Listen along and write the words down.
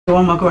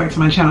Welcome back to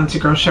my channel. It's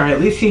your girl Shari,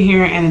 Elisa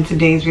here, and in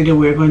today's video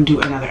we're going to do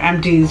another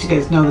empties. You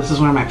guys know this is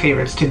one of my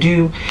favorites to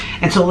do,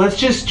 and so let's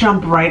just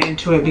jump right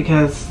into it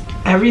because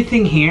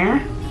everything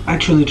here I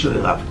truly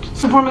love.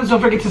 So foremost, don't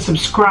forget to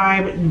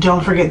subscribe,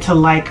 don't forget to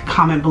like,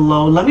 comment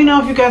below, let me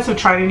know if you guys have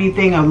tried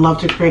anything. I'd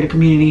love to create a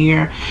community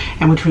here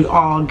in which we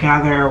all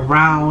gather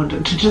around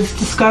to just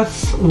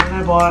discuss what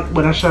I bought,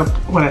 what I shopped,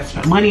 what I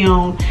spent money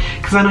on,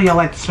 because I know y'all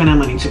like to spend that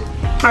money too.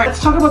 Alright,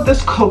 let's talk about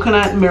this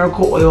coconut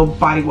miracle oil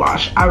body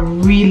wash. I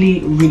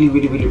really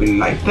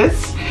like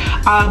this.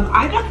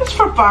 I got this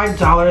for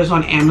 $5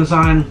 on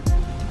Amazon.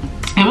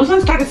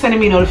 Amazon started sending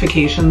me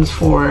notifications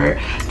for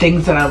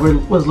things that I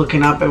was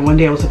looking up, and one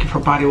day I was looking for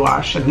body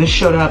wash and this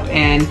showed up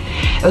and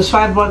it was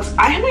 $5.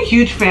 I am a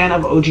huge fan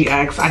of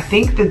OGX. I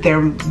think that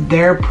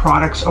their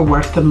products are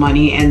worth the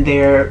money and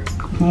they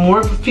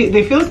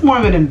feel like more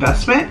of an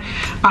investment.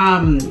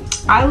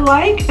 I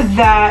like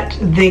that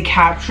they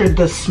captured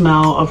the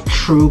smell of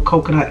true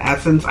coconut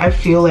essence. I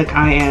feel like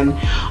I am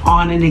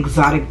on an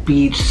exotic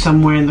beach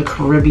somewhere in the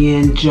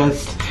Caribbean,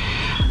 just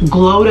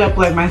glowed up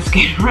like my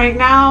skin right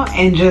now,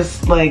 and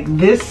just like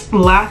this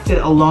lasted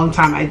a long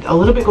time. A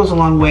little bit goes a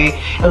long way.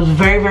 It was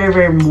very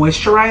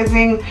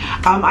moisturizing.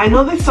 I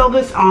know they sell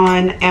this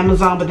on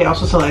Amazon, but they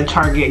also sell it at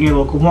Target and your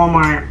local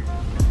Walmart.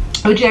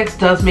 OGX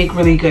does make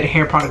really good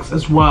hair products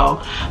as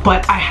well,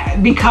 but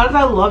because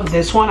I love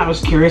this one, I was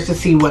curious to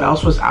see what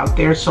else was out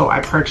there, so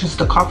I purchased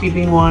the coffee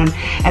bean one,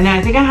 and then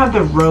I think I have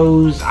the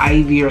rose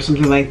ivy or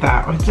something like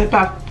that. Or is it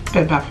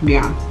Bath &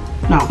 Beyond?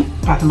 No,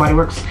 Bath & Body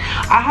Works.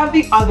 I have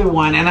the other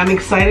one and I'm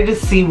excited to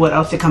see what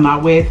else they come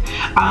out with.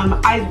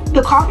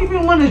 The coffee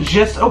bean one is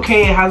just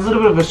okay. It has a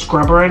little bit of a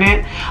scrubber in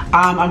it.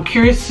 I'm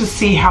curious to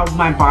see how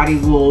my body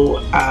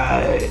will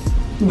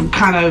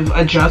kind of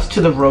adjust to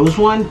the rose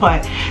one,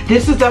 but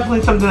this is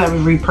definitely something that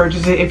would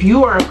repurchase it. If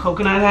you are a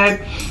coconut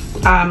head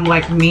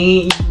like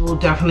me, you will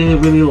definitely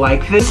really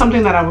like this.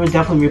 Something that I would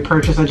definitely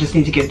repurchase. I just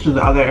need to get through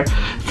the other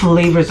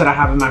flavors that I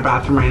have in my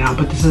bathroom right now,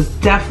 but this is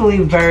definitely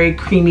very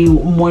creamy,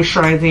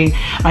 moisturizing.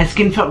 My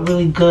skin felt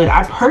really good.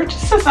 I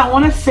purchased this, I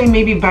want to say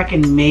maybe back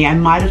in May. I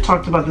might have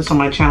talked about this on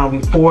my channel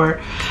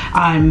before,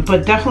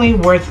 but definitely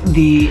worth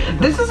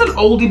this is an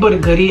oldie but a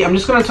goodie. I'm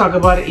just going to talk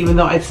about it even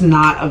though it's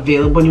not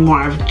available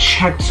anymore. I've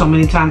checked so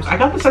many times. I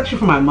got this actually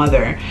from my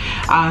mother.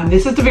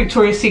 This is the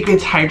Victoria's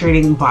Secret's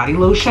Hydrating Body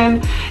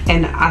Lotion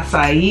and acai.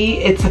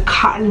 It's a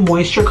cotton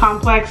moisture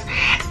complex.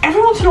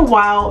 Every once in a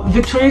while,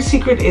 Victoria's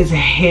Secret is a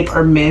hit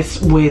or miss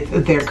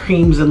with their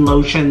creams and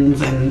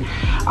lotions and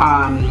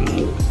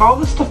all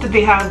the stuff that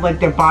they have, like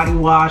their body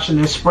wash and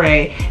their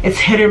spray. It's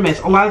hit or miss.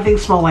 A lot of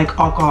things smell like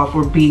alcohol if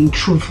we're being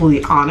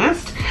truthfully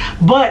honest,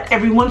 but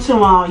every once in a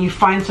while you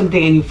find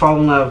something and you fall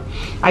in love.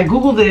 I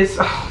googled this.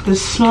 Oh,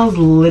 this smells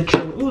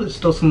literally, ooh, there's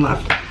still some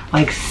left,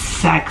 like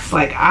sex.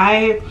 Like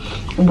I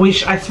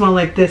wish I smelled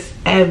like this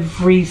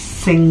every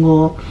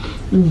single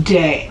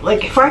day.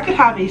 Like if I could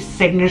have a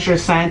signature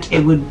scent, it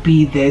would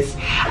be this.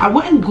 I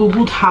went and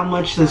googled how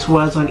much this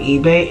was on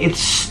eBay. It's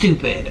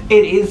stupid.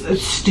 It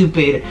is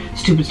stupid,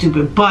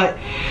 but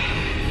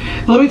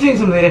let me tell you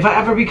something. If I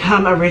ever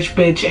become a rich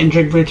bitch and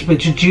drink rich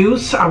bitch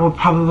juice, I will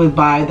probably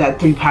buy that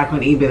 3-pack on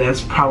eBay.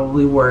 That's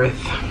probably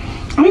worth,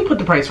 let me put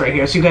the price right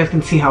here so you guys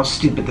can see how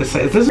stupid this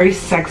is. This is very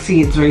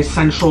sexy, it's very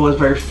sensual, it's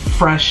very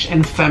fresh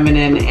and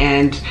feminine,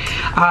 and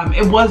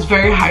it was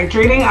very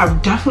hydrating.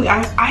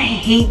 I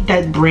hate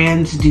that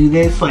brands do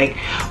this. Like,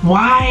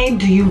 why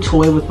do you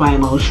toy with my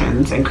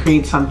emotions and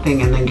create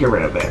something and then get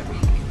rid of it?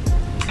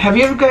 Have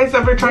you guys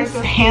ever tried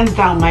this? Hands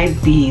down might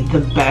be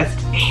the best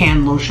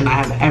hand lotion I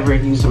have ever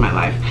used in my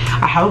life.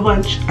 I have a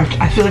bunch.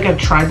 I feel like I've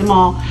tried them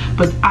all,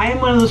 but I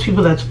am one of those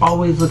people that's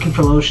always looking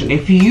for lotion.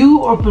 If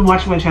you have been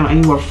watching my channel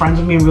and you are friends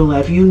with me in real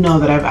life, you know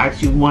that I've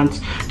asked you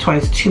once,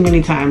 twice, too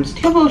many times,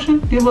 do you have lotion?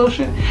 Do you have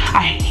lotion?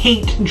 I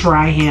hate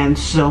dry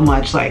hands so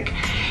much. Like,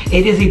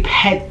 it is a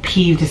pet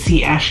peeve to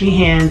see ashy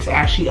hands,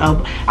 ashy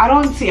up. I don't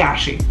want to see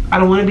ashy. I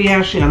don't want to be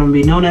ashy. I don't want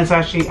to be known as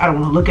ashy. I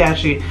don't want to look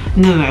ashy.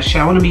 None of that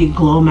shit. I want to be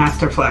Glow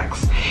Master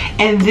Flex.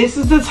 And this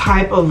is the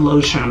type of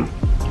lotion,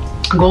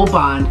 Gold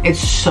Bond. It's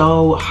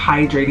so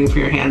hydrating for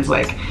your hands.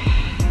 Like,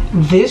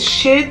 this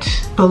shit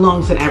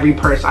belongs in every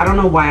purse. I don't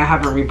know why I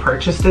haven't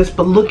repurchased this,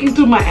 but looking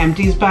through my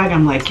empties bag,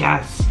 I'm like,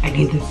 yes, I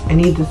need this, I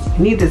need this, I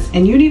need this,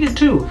 and you need it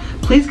too.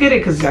 Please get it,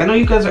 because I know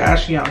you guys are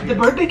ashy out. The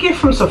birthday gift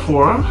from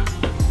Sephora,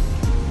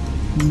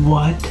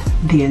 what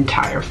the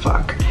entire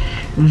fuck?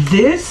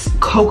 This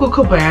Coco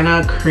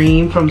Cabana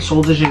cream from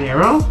Sol de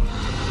Janeiro,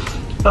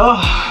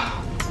 oh,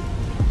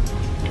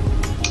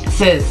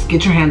 sis,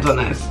 get your hands on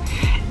this.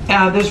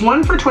 There's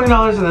one for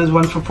 $20 and there's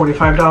one for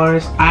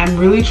 $45. I'm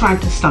really trying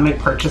to stomach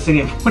purchasing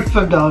it for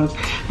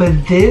 $45,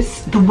 but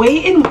this, the way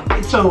in,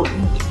 so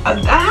I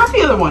have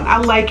the other one. I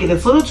like it.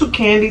 It's a little too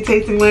candy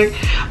tasting like,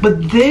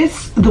 but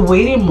this, the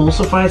way it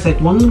emulsifies, like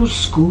one little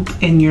scoop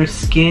in your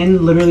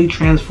skin literally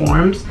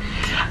transforms.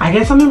 I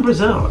guess I'm in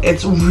Brazil.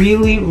 It's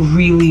really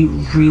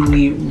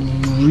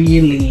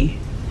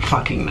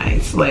fucking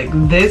nice. Like,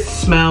 this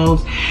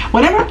smells,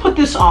 whenever I put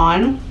this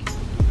on,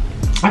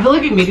 I feel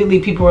like immediately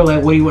people were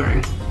like, what are you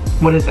wearing?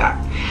 What is that?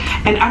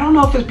 And I don't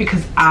know if it's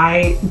because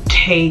I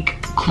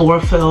take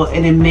chlorophyll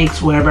and it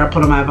makes whatever I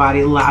put on my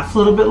body last a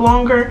little bit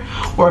longer,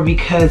 or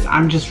because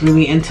I'm just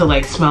really into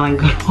like smelling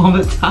good all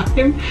the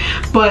time.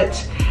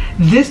 But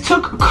this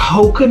took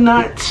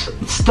coconut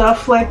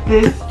stuff like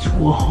this to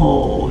a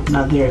whole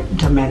nother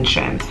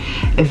dimension.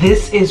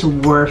 This is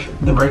worth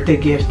the birthday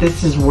gift.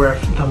 This is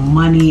worth the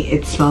money.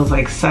 It smells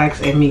like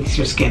sex. It makes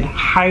your skin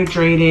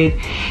hydrated.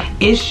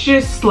 It's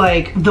just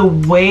like the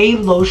way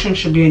lotion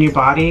should be in your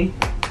body.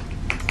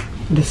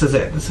 This is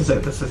it. This is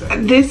it. This is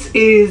it. This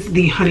is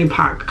the Honey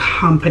Pot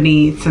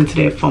Company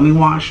Sensitive Foaming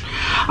Wash.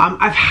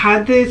 I've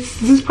had this.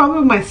 This is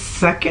probably my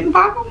second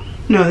bottle.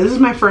 No, this is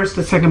my first.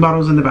 The second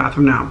bottle is in the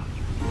bathroom now.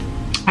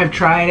 I've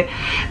tried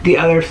the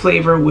other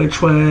flavor,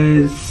 which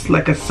was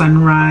like a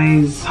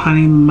sunrise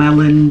honey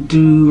melon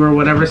dew or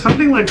whatever,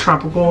 something like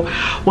tropical.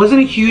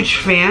 Wasn't a huge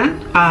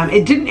fan.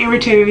 It didn't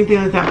irritate or anything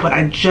like that, but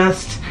I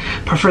just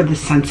prefer the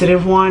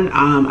sensitive one.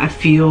 I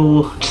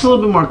feel just a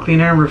little bit more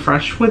cleaner and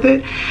refreshed with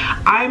it.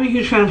 I'm a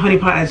huge fan of Honey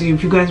Pot. As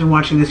if you guys have been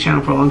watching this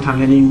channel for a long time,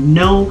 then you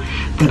know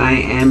that I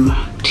am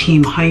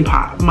team Honey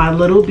Pot. My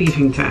little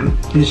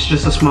Beefington is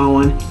just a small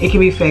one. It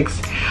can be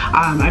fixed.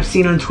 I've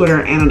seen on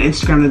Twitter and on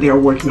Instagram that they are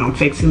working on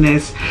fixing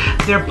this.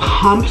 Their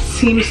pump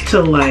seems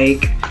to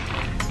like,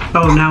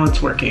 oh, now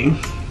it's working.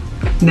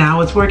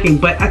 Now it's working,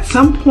 but at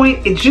some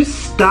point it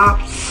just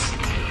stops.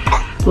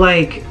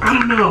 Like, I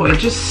don't know, it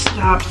just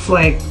stops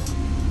like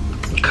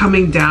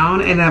coming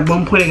down, and at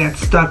one point it got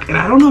stuck. And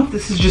I don't know if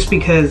this is just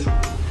because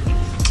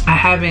I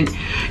haven't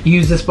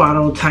used this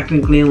bottle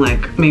technically in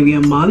like maybe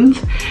a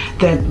month,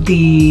 that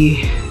the,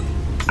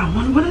 I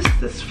wonder, what is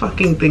this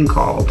fucking thing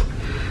called?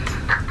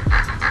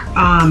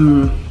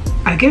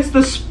 I guess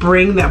the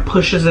spring that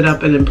pushes it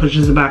up and then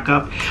pushes it back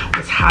up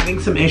was having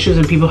some issues,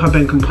 and people have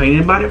been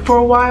complaining about it for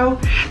a while.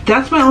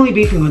 That's my only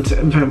beefing with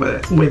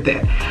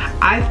it.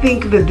 I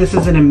think that this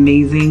is an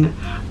amazing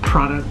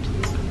product.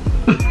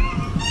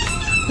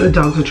 The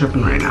dogs are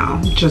tripping right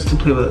now just to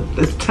play with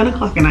it. It's 10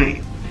 o'clock at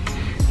night.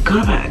 Go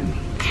to bed.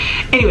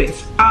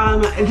 Anyways,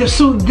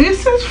 so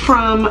this is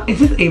from, is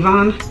this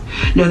Avon?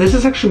 No, this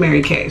is actually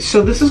Mary Kay.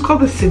 So this is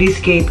called the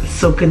Cityscape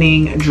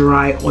Silkening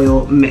Dry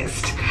Oil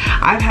Mist.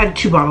 I've had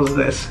 2 bottles of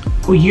this.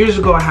 Well, years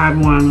ago I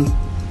had one.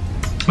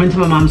 Went to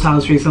my mom's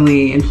house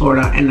recently in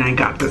Florida and I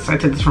got this. I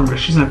took this from her.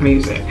 She's not gonna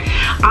use it.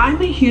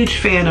 I'm a huge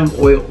fan of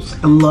oils.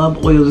 I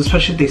love oils,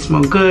 especially if they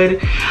smell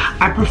good.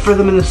 I prefer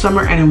them in the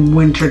summer and in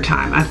winter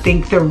time. I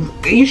think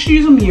you should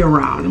use them year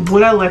round.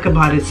 What I like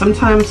about it,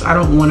 sometimes I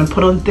don't want to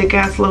put on thick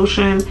ass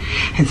lotion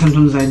and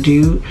sometimes I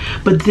do.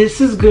 But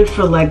this is good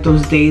for like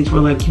those days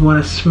where like you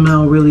want to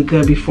smell really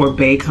good before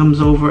bae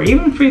comes over.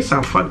 Even for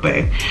yourself, fuck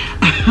bae.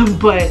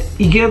 But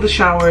you get out of the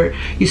shower,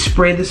 you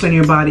spray this on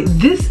your body.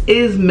 This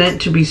is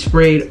meant to be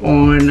sprayed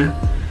on,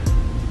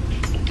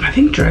 I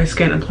think, dry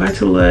skin. Apply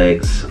to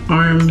legs,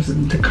 arms,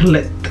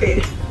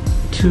 décolleté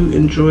to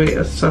enjoy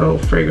a subtle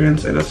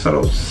fragrance and a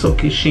subtle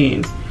silky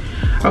sheen.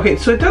 Okay,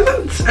 so it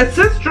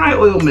says dry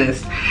oil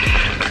mist.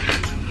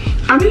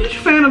 I'm a huge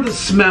fan of the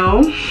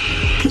smell.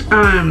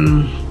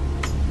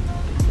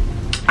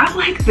 I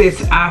like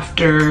this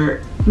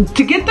after,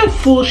 to get the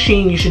full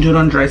sheen you should do it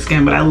on dry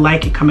skin, but I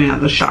like it coming out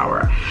of the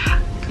shower.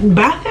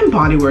 Bath &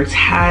 Body Works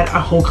had a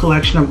whole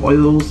collection of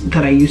oils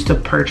that I used to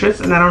purchase,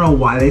 and I don't know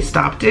why they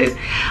stopped it.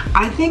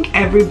 I think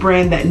every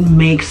brand that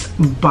makes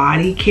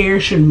body care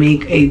should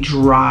make a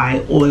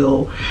dry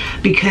oil,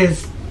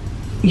 because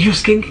your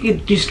skin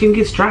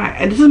gets dry.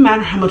 It doesn't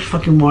matter how much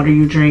fucking water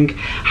you drink,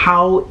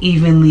 how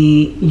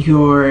evenly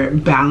your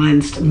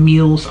balanced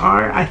meals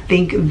are. I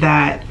think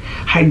that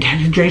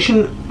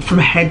hydration from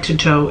head to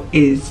toe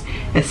is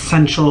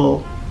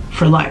essential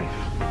for life.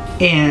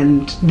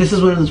 And this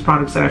is one of those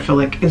products that I feel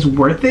like is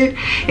worth it.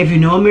 If you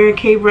know a Mary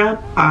Kay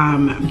rep,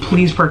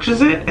 please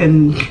purchase it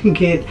and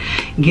get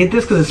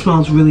this, because it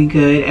smells really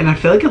good and I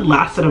feel like it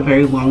lasted a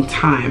very long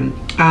time.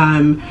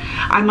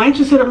 I might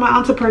just hit up my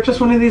aunt to purchase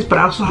one of these, but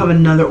I also have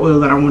another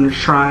oil that I want to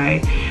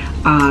try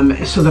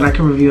so that I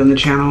can review on the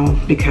channel,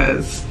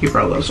 because your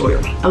girl loves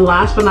oil. And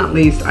last but not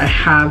least, I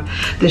have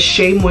the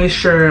Shea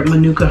Moisture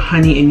Manuka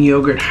Honey and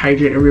Yogurt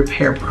Hydrate and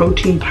Repair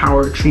Protein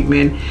Power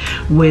Treatment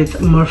with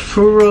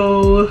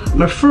Mafura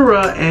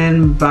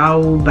and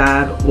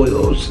Baobab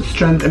oils.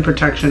 Strength and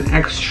protection,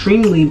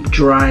 extremely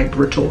dry,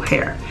 brittle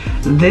hair.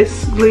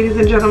 This, ladies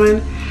and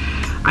gentlemen,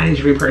 I need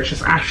to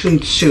repurchase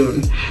actually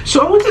soon.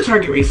 So I went to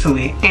Target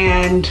recently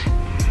and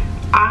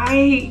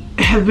I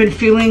have been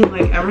feeling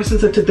like ever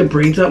since I took the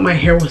braids out, my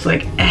hair was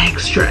like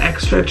extra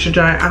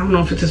dry. I don't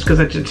know if it's just because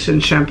I just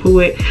didn't shampoo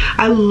it.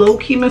 I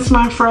low-key miss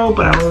my fro,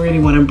 but I already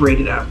want to braid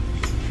it up.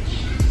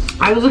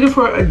 I was looking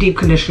for a deep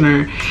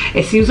conditioner.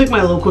 It seems like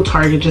my local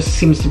Target just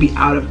seems to be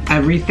out of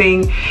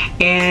everything,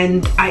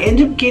 and I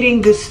ended up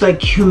getting this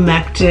like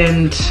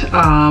humectant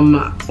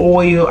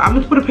oil. I'm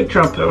gonna put a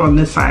picture up on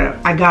this side.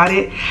 I got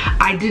it.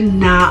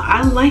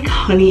 I like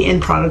honey in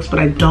products, but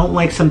I don't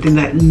like something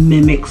that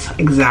mimics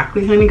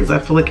exactly honey, because I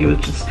feel like it was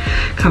just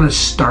kind of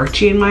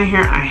starchy in my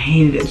hair. I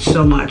hated it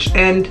so much.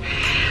 And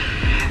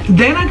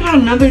Then I got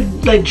another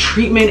like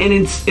treatment, and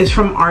it's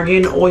from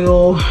Argan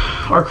Oil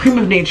or Cream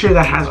of Nature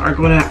that has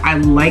argan in it. I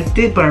liked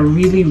it, but I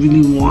really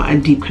want a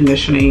deep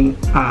conditioning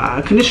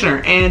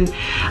conditioner, and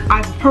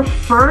I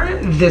prefer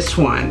this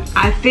one.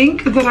 I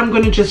think that I'm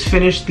going to just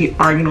finish the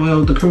Argan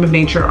Oil, the Cream of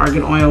Nature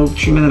Argan Oil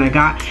treatment that I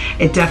got.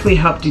 It definitely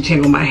helped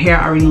detangle my hair.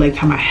 I really liked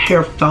how my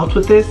hair felt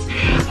with this.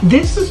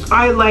 This is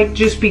I like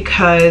just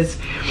because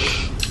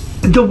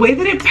the way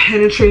that it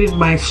penetrated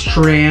my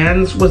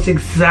strands was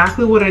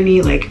exactly what I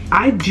need. Like,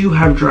 I do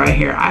have dry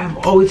hair. I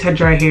have always had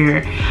dry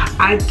hair.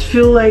 I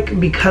feel like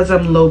because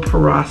I'm low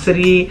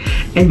porosity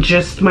and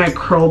just my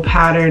curl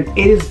pattern,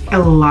 it is a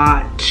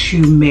lot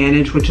to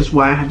manage, which is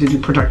why I have to do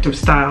productive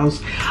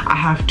styles. I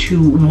have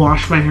to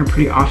wash my hair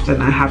pretty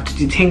often. I have to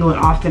detangle it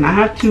often. I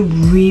have to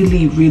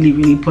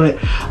really put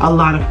a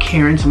lot of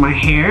care into my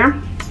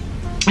hair.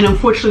 And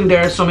unfortunately,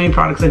 there are so many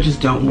products that just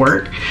don't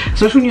work,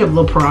 especially when you have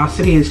low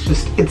porosity. It's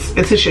just,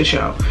 it's a shit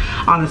show,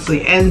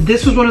 honestly. And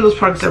this was one of those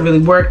products that really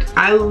worked.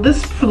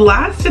 This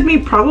lasted me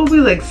probably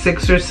like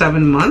 6 or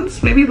 7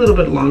 months, maybe a little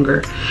bit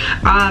longer.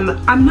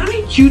 I'm not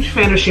a huge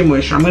fan of Shea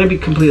Moisture. I'm gonna be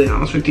completely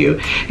honest with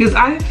you, because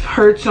I've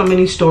heard so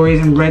many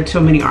stories and read so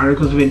many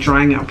articles of it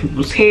drying out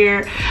people's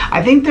hair.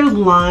 I think their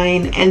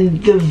line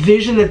and the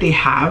vision that they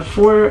have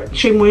for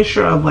Shea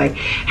Moisture of like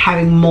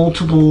having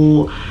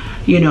multiple,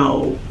 you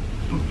know,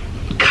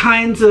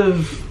 kinds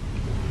of,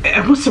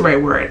 what's the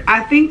right word?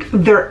 I think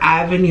their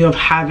avenue of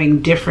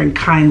having different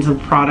kinds of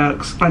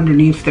products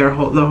underneath the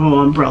whole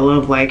umbrella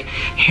of like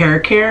hair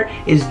care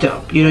is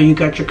dope. You know, you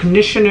got your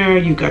conditioner,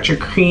 you got your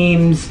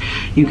creams,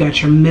 you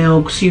got your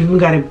milks, you've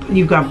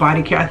got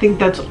body care. I think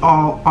that's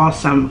all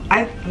awesome.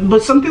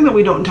 But something that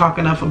we don't talk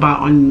enough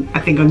about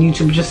I think on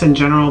YouTube, just in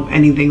general,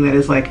 anything that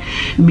is like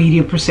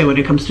media per se when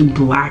it comes to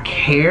black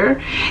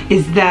hair,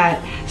 is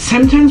that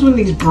sometimes when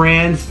these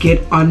brands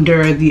get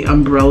under the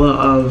umbrella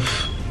of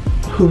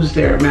who's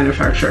their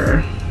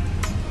manufacturer,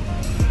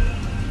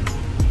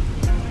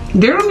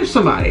 they're under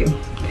somebody.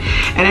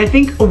 And I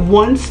think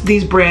once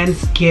these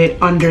brands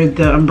get under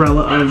the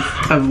umbrella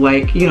of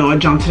like, you know, a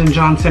Johnson &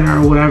 Johnson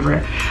or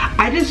whatever,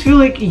 I just feel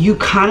like you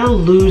kind of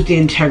lose the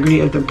integrity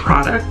of the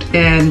product.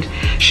 And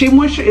Shea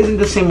Moisture isn't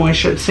the same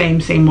moisture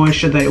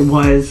that it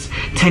was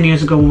 10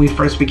 years ago when we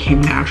first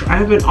became natural. I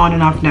have been on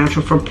and off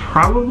natural for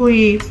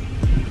probably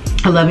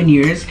 11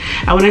 years,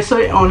 and when I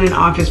started on and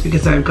off, it's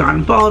because I've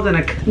gotten bald,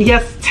 and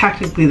yes,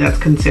 technically that's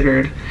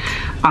considered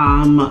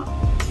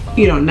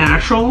you know,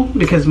 natural,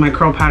 because my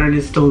curl pattern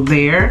is still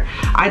there.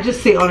 I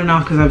just say on and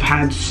off because I've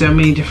had so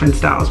many different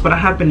styles, but I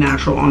have been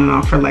natural on and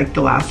off for like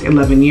the last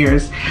 11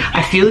 years.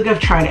 I feel like I've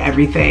tried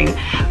everything,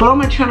 but on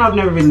my channel I've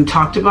never really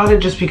talked about it,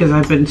 just because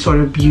I've been sort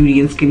of beauty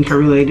and skincare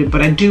related.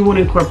 But I do want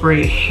to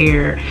incorporate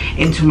hair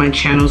into my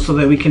channel so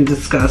that we can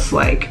discuss,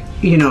 like,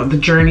 you know, the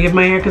journey of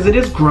my hair, because it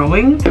is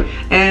growing,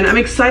 and I'm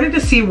excited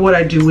to see what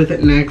I do with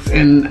it next.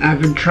 And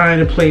I've been trying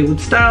to play with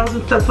styles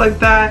and stuff like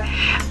that.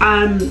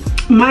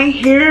 My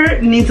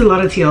hair needs a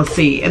lot of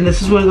TLC, and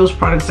this is one of those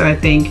products that I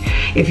think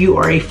if you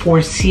are a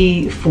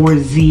 4C,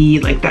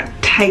 4Z, like that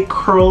tight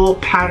curl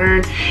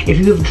pattern, if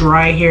you have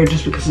dry hair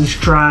just because it's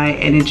dry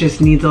and it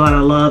just needs a lot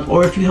of love,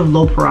 or if you have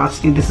low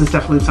porosity, this is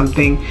definitely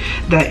something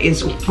that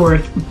is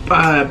worth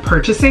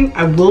purchasing.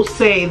 I will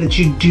say that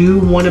you do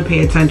want to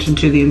pay attention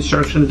to the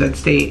instructions that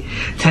state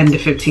 10 to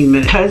 15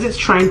 minutes, because it's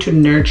trying to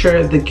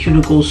nurture the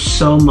cuticles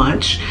so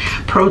much.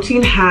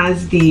 Protein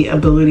has the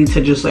ability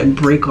to just like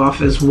break off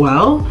as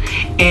well.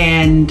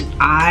 And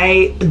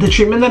the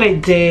treatment that I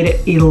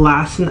did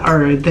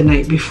the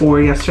night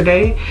before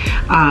yesterday,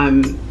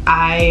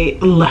 I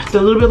left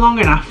a little bit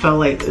longer, and I felt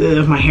like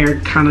my hair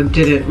kind of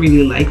didn't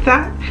really like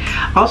that.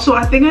 Also,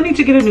 I think I need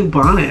to get a new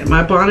bonnet.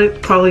 My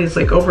bonnet probably is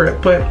like over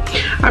it, but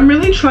I'm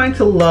really trying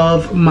to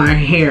love my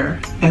hair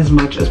as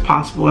much as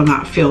possible and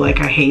not feel like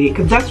I hate it,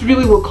 because that's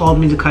really what called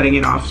me to cutting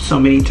it off so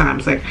many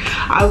times. Like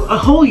a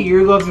whole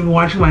year ago, if you've been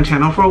watching my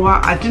channel for a while,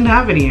 I didn't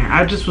have any hair.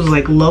 I just was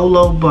like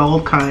low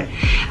bald cut.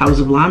 I was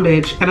a blonde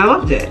bitch, and I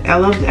loved it. I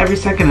loved every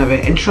second of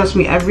it. And trust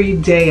me, every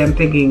day I'm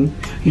thinking,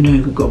 you know,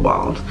 you could go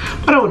bald,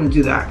 but I wouldn't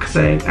do that because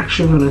I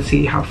actually want to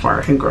see how far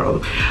I can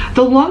grow.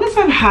 The longest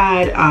I've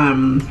had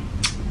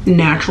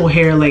natural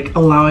hair, like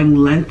allowing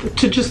length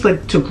to just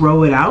like to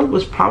grow it out,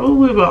 was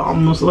probably about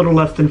almost a little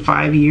less than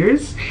 5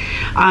 years.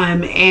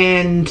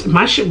 And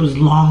my shit was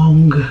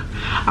long.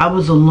 I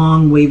was a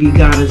long wavy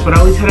goddess, but I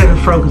always had it in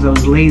a fro because I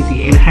was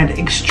lazy and had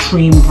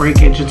extreme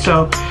breakage. And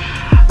so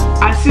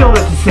I still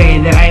have to say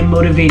that I am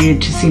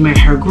motivated to see my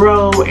hair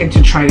grow and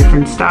to try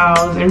different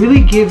styles and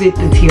really give it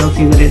the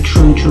TLC that it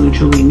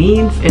truly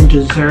needs and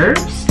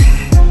deserves.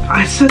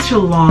 It's such a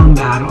long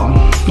battle,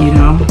 you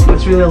know?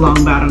 It's really a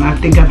long battle, and I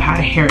think I've had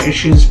hair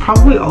issues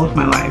probably all of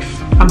my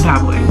life. I'm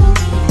babbling.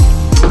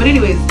 But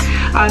anyways,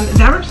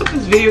 that wraps up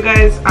this video,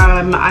 guys.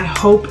 I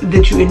hope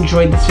that you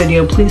enjoyed this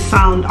video. Please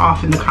sound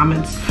off in the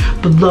comments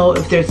below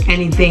if there's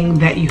anything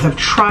that you have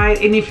tried,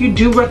 and if you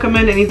do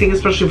recommend anything,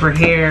 especially for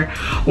hair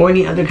or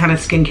any other kind of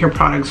skincare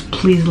products,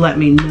 please let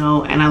me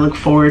know, and I look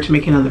forward to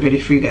making another video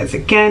for you guys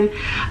again.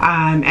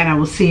 And I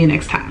will see you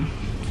next time.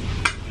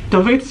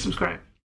 Don't forget to subscribe.